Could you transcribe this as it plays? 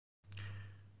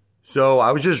So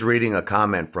I was just reading a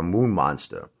comment from Moon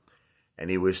Monster, and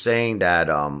he was saying that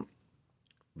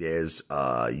there's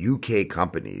UK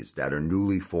companies that are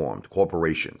newly formed,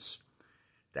 corporations,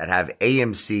 that have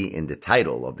AMC in the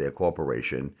title of their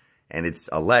corporation, and it's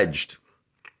alleged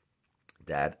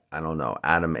that, I don't know,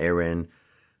 Adam Aaron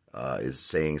is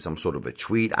saying some sort of a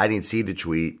tweet. I didn't see the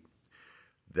tweet,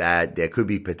 that there could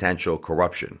be potential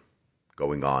corruption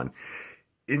going on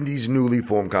in these newly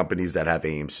formed companies that have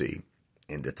AMC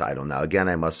in the title. Now, again,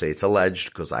 I must say it's alleged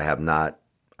because I have not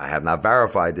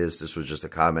verified this. This was just a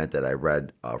comment that I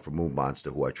read from Moon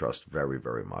Monster, who I trust very,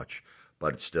 very much.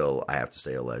 But still, I have to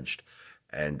say alleged.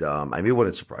 And I mean, it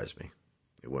wouldn't surprise me.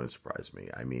 It wouldn't surprise me.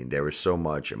 I mean, there is so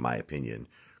much, in my opinion,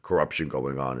 corruption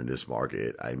going on in this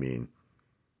market. I mean,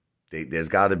 there's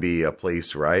got to be a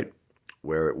place, right,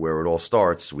 where it all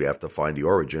starts. We have to find the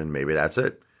origin. Maybe that's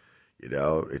it. You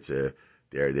know,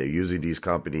 they're using these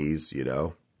companies, you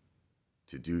know,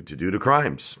 to do the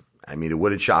crimes. I mean, it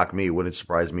wouldn't shock me. It wouldn't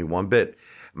surprise me one bit.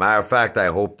 Matter of fact, I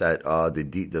hope that the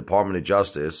Department of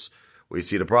Justice. Well, you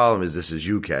see, the problem is this is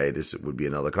UK. This would be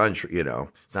another country. You know,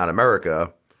 it's not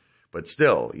America, but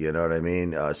still, you know what I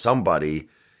mean. Somebody,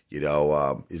 you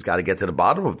know, has got to get to the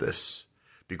bottom of this,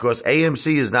 because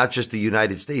AMC is not just the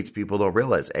United States. People don't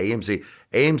realize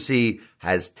AMC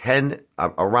has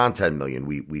around 10 million.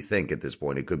 We think at this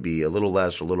point. It could be a little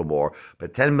less, a little more,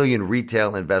 but 10 million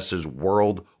retail investors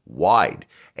worldwide.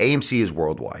 AMC is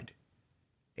worldwide,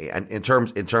 and in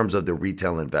terms of the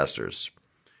retail investors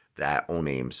that own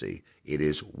AMC, it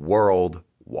is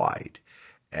worldwide,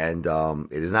 and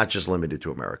it is not just limited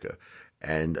to America.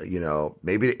 And you know,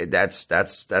 maybe that's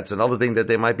another thing that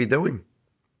they might be doing.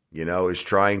 You know, is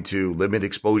trying to limit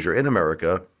exposure in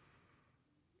America.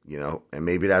 You know, and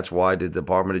maybe that's why the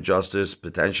Department of Justice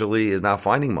potentially is not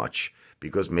finding much,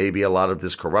 because maybe a lot of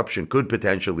this corruption could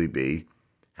potentially be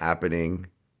happening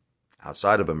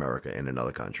outside of America in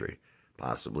another country,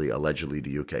 possibly, allegedly,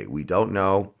 the UK. We don't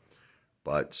know,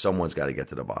 but someone's got to get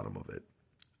to the bottom of it.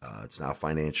 It's not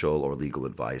financial or legal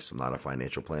advice. I'm not a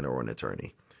financial planner or an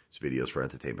attorney. This video is for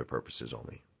entertainment purposes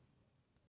only.